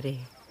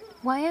angry.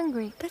 Why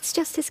angry? That's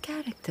just his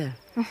character.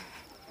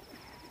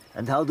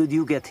 And how did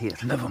you get here?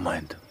 Never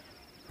mind.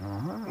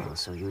 Oh,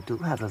 so you do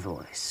have a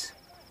voice.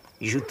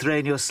 You should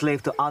train your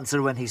slave to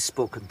answer when he's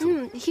spoken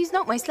to. He's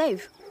not my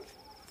slave.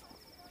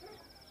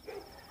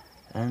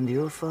 And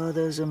your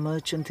father's a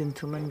merchant in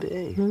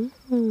Tumanbay.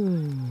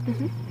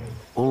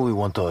 All we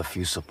want are a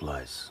few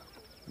supplies.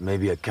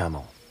 Maybe a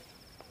camel.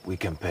 We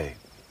can pay.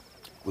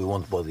 We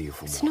won't bother you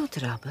for more. It's no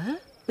trouble.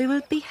 We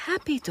will be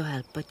happy to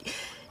help, but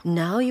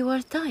now you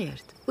are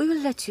tired. We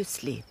will let you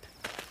sleep.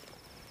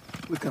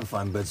 We can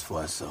find beds for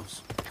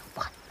ourselves.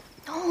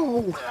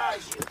 No!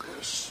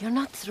 You're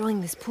not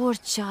throwing this poor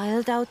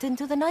child out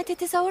into the night.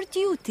 It is our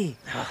duty.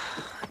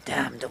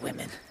 Damn the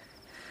women.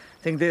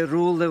 Think they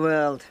rule the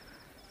world.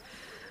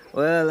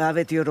 Well, have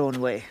it your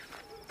own way.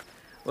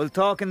 We'll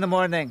talk in the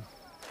morning.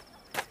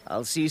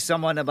 I'll see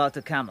someone about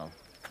the camel.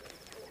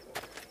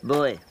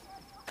 Boy,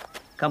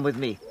 come with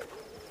me.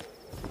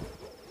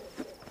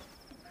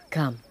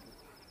 Come.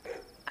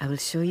 I will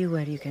show you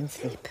where you can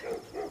sleep.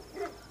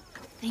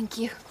 Thank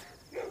you.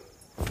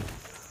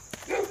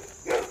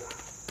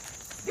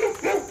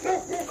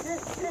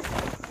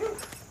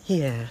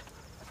 Here.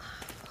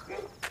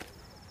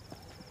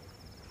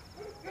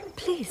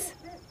 Please.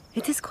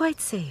 It is quite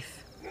safe.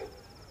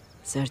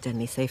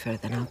 Certainly safer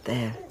than out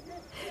there.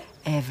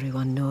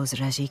 Everyone knows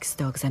Rajik's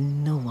dogs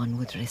and no one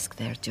would risk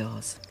their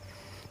jaws.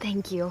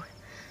 Thank you.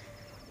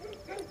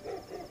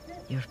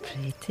 You're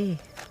pretty,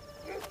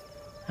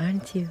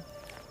 aren't you?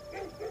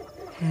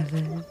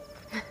 Heaven.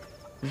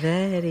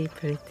 Very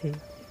pretty.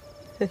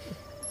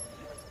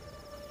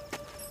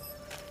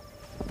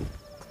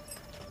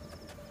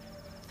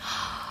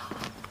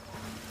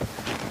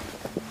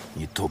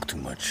 talk too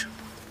much.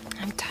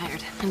 I'm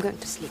tired. I'm going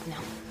to sleep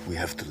now. We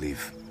have to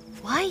leave.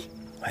 Why?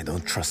 I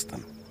don't trust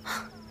them.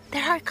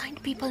 There are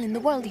kind people in the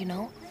world, you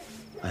know.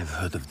 I've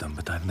heard of them,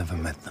 but I've never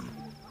met them.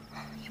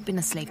 You've been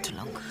a slave too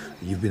long.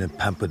 You've been a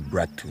pampered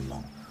brat too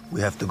long.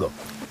 We have to go.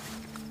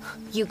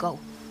 You go.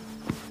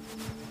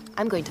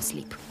 I'm going to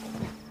sleep.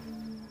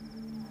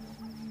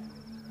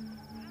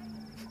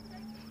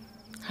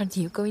 Are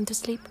you going to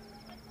sleep?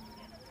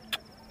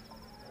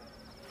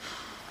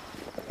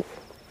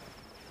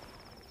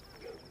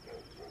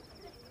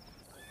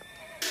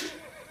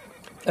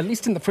 At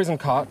least in the prison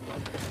cart,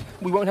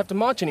 we won't have to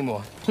march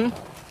anymore.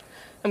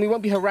 And we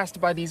won't be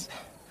harassed by these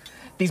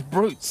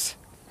brutes.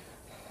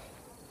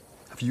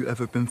 Have you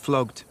ever been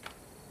flogged?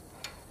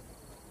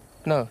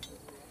 No.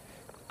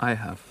 I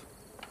have.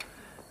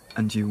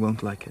 And you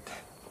won't like it.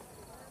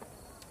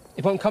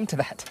 It won't come to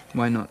that.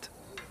 Why not?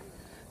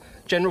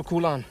 General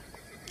Kulan.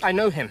 I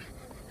know him.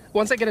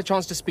 Once I get a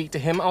chance to speak to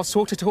him, I'll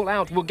sort it all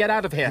out. We'll get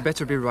out of here. You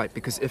better be right,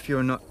 because if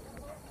you're not...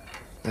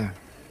 There.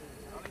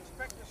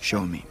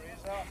 Show me.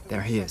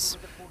 There he is.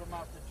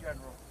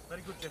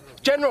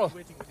 General!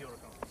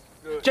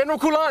 General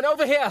Kulan,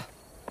 over here!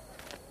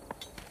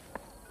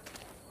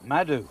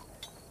 Madhu.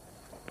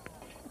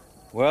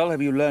 Well,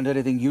 have you learned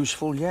anything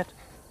useful yet?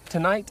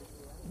 Tonight,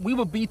 we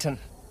were beaten.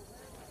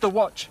 The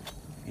watch.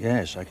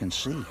 Yes, I can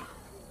see.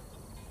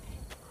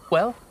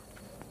 Well?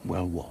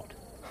 Well, what?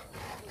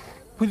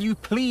 Will you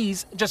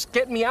please just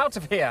get me out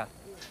of here?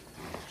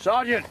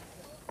 Sergeant!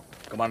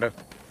 Commander.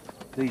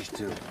 These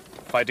two.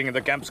 Fighting in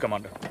the camps,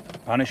 Commander.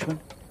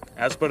 Punishment?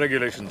 As per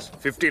regulations,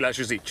 50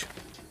 lashes each.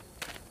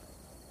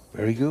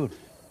 Very good.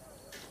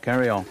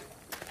 Carry on.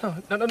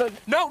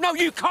 No,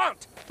 you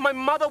can't! My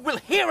mother will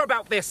hear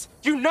about this.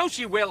 You know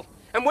she will.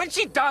 And when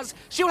she does,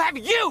 she'll have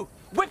you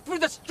whipped through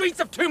the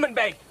streets of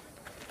Tumanbay.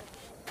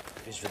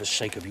 It is for the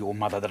sake of your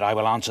mother that I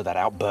will answer that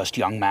outburst,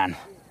 young man.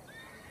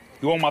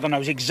 Your mother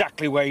knows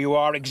exactly where you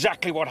are,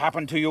 exactly what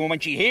happened to you, and when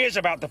she hears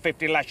about the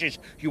 50 lashes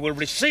you will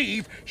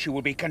receive, she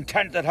will be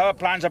content that her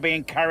plans are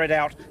being carried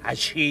out as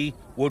she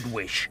would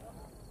wish.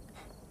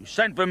 You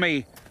send for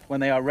me when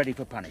they are ready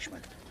for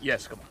punishment.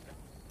 Yes, Commander.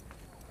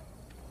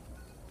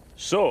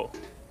 So,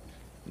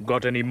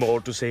 got any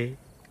more to say?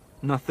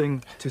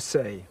 Nothing to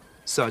say,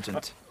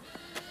 Sergeant.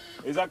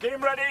 Is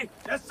Hakim ready?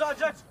 Yes,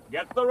 Sergeant.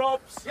 Get the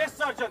ropes. Yes,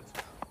 Sergeant.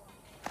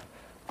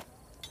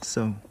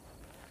 So,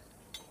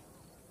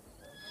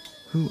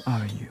 who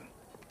are you?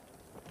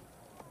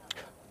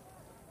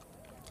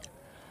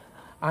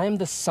 I am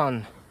the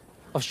son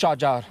of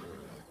Shahjar,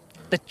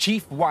 the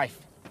chief wife.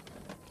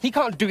 He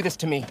can't do this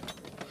to me.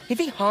 If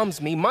he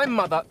harms me, my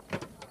mother...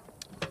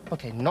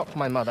 Okay, not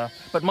my mother,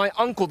 but my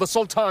uncle, the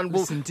Sultan,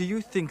 will... Listen, do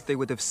you think they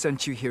would have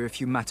sent you here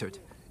if you mattered?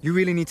 You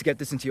really need to get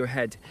this into your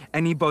head.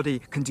 Anybody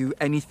can do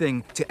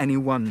anything to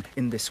anyone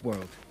in this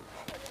world.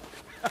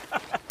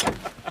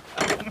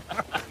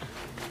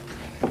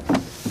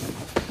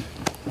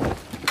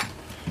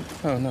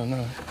 Oh,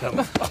 no. Come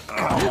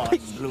on,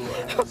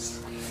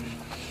 Lewis.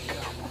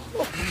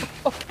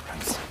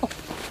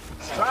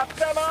 Strap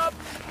them up!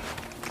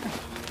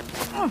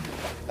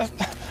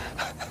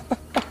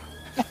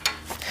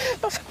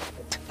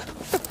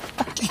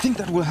 Do you think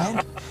that will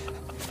help?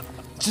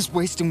 It's just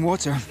wasting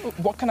water.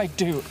 What can I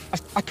do?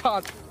 I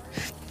can't.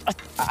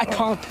 I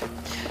can't.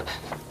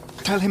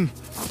 Tell him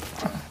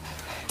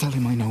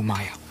I know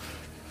Maya.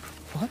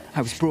 What?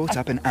 I was brought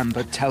up in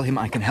Amber. Tell him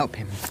I can help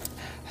him.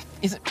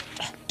 Is it...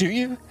 Do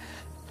you?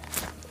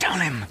 Tell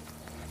him.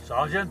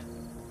 Sergeant.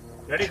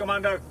 Ready,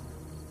 Commander.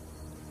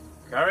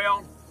 Carry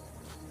on.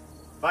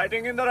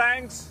 Fighting in the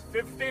ranks,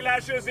 50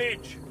 lashes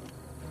each.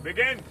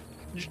 Begin.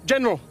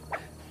 General,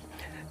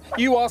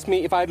 you asked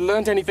me if I had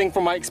learned anything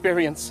from my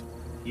experience.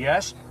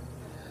 Yes?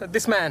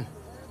 This man,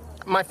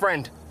 my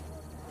friend.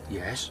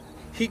 Yes?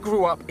 He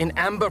grew up in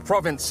Amber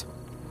Province.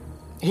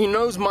 He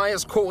knows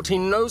Maya's court. He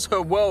knows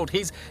her world.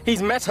 He's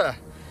met her.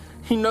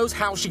 He knows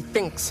how she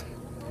thinks.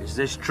 Is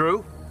this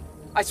true?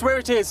 I swear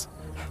it is.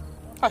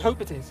 I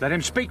hope it is. Let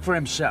him speak for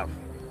himself.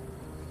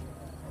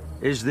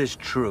 Is this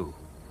true?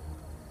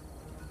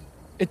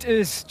 It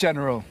is,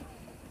 General.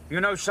 You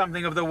know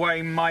something of the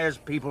way Maya's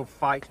people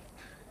fight?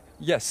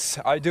 Yes,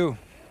 I do.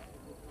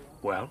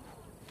 Well?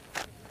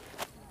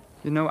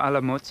 You know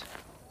Alamut?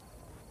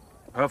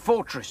 Her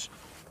fortress.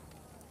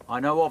 I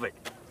know of it.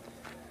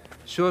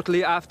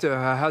 Shortly after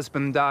her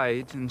husband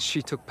died and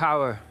she took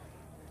power,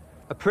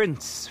 a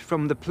prince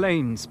from the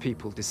Plains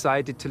people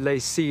decided to lay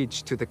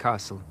siege to the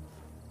castle.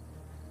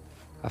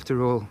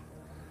 After all,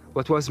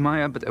 what was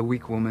Maya but a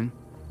weak woman?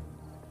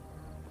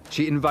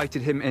 She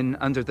invited him in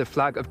under the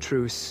flag of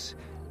truce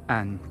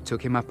and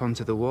took him up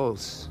onto the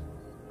walls.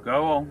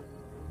 Go on.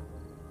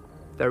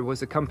 There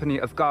was a company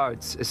of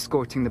guards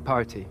escorting the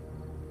party.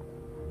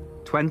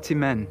 20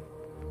 men.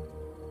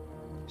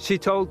 She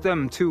told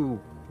them to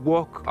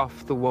walk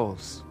off the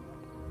walls.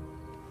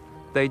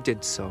 They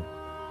did so.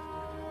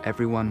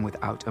 Everyone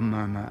without a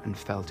murmur, and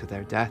fell to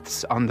their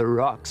deaths on the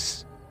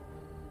rocks.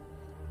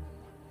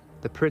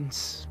 The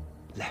prince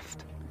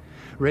left,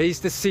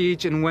 raised the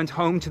siege, and went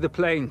home to the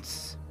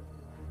plains.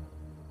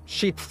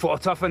 She'd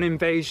fought off an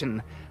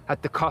invasion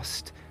at the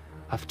cost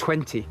of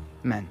 20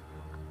 men.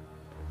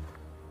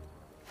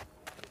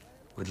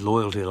 With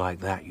loyalty like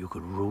that, you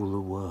could rule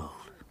the world.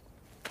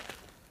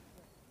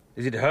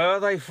 Is it her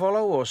they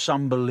follow, or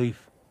some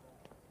belief?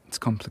 It's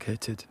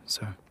complicated,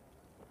 sir.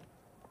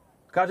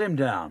 Cut him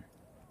down.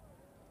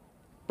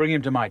 Bring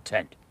him to my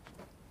tent.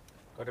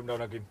 Cut him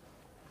down again.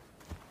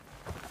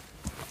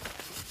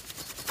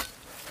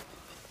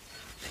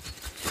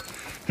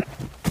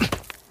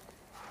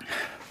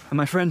 And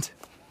my friend?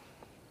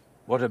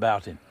 What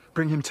about him?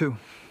 Bring him too.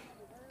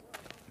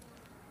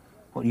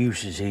 What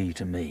use is he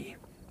to me?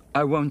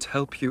 I won't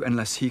help you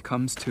unless he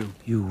comes too.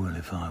 You will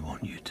if I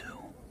want you to.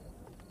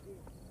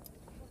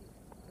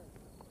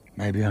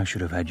 Maybe I should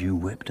have had you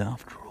whipped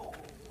after all.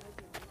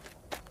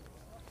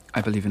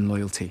 I believe in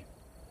loyalty,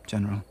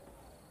 General.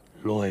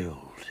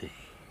 Loyalty.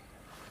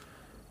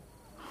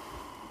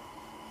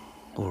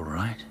 All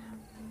right.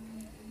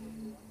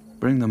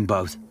 Bring them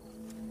both.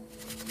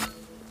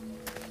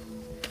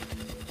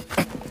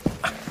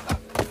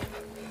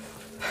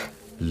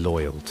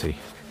 Loyalty.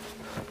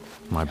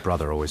 My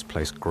brother always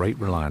placed great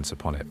reliance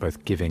upon it,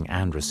 both giving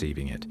and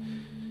receiving it.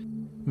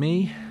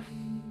 Me,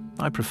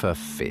 I prefer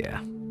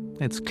fear.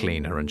 It's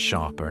cleaner and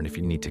sharper, and if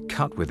you need to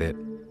cut with it,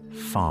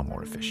 far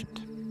more efficient.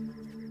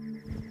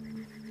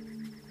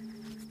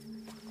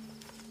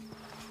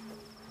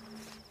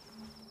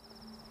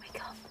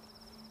 Wake up.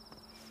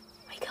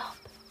 Wake up.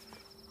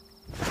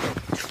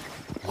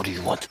 What do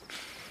you want?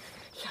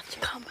 You have to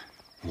come.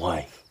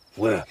 Why?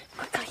 Where?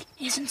 Quickly,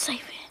 it isn't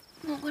safe here.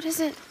 Well, what is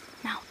it?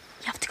 Now,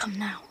 you have to come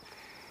now.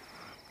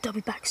 They'll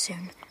be back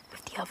soon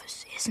with the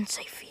others. It isn't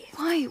safe for you.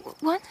 Why?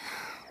 What?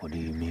 What do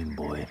you mean,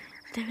 boy?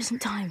 There isn't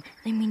time.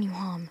 They mean you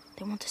harm.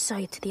 They want to sell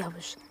you to the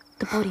others.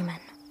 The body men.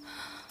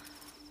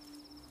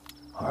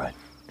 All right.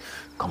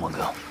 Come on,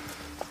 girl.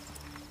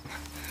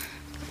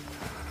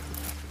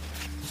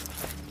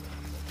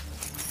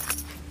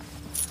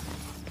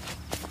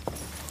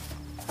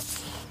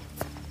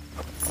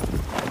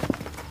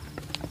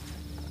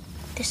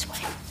 This way.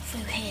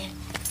 Through here.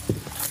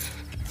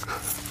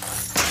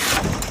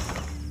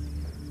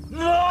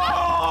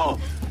 No!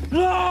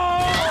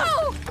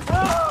 No!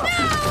 No!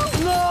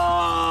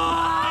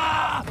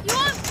 You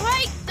won't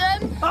break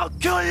them! I'll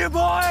kill you,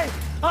 boy!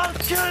 I'll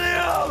kill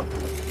you!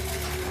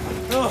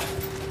 Oh.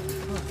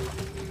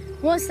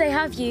 Once they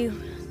have you,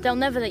 they'll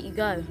never let you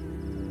go.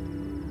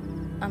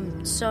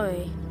 I'm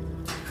sorry.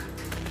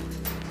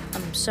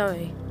 I'm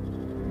sorry.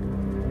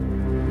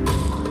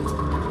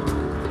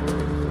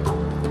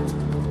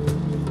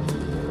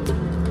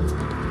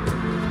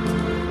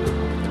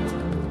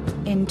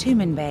 In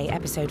Tumanbay,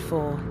 Episode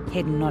 4,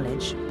 Hidden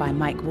Knowledge, by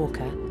Mike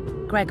Walker,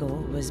 Gregor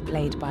was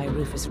played by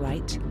Rufus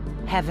Wright,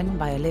 Heaven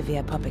by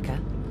Olivia Popica,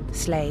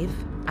 Slave,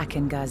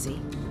 Akin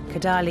Ghazi,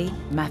 Kadali,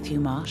 Matthew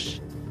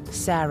Marsh,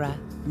 Sarah,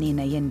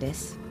 Nina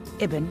Yindis,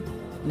 Ibn,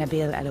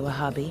 Nabil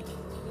El-Wahabi,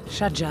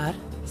 Shajar,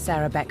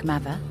 Sarah Beck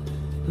Mather,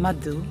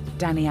 Madhu,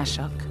 Danny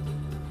Ashok,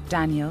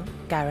 Daniel,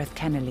 Gareth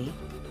Kennelly,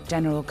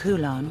 General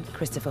Kulan,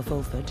 Christopher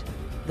Fulford,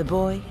 The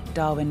Boy,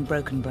 Darwin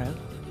Brokenbrough,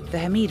 The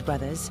Hamid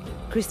Brothers,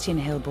 Christian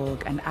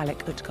Hilborg and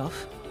Alec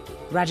Utkoff,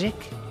 Rajik,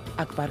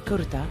 Akbar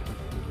Kurta,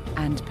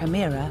 and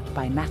Pamira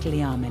by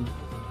Natalie Armin.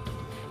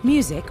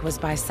 Music was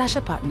by Sasha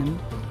Putnam,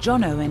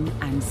 John Owen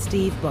and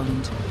Steve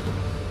Bond.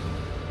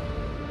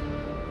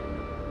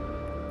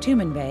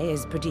 Tumanbay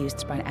is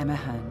produced by Emma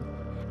Hearn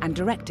and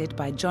directed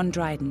by John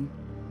Dryden.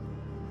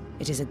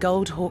 It is a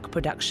Gold Hawk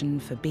production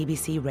for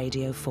BBC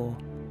Radio 4.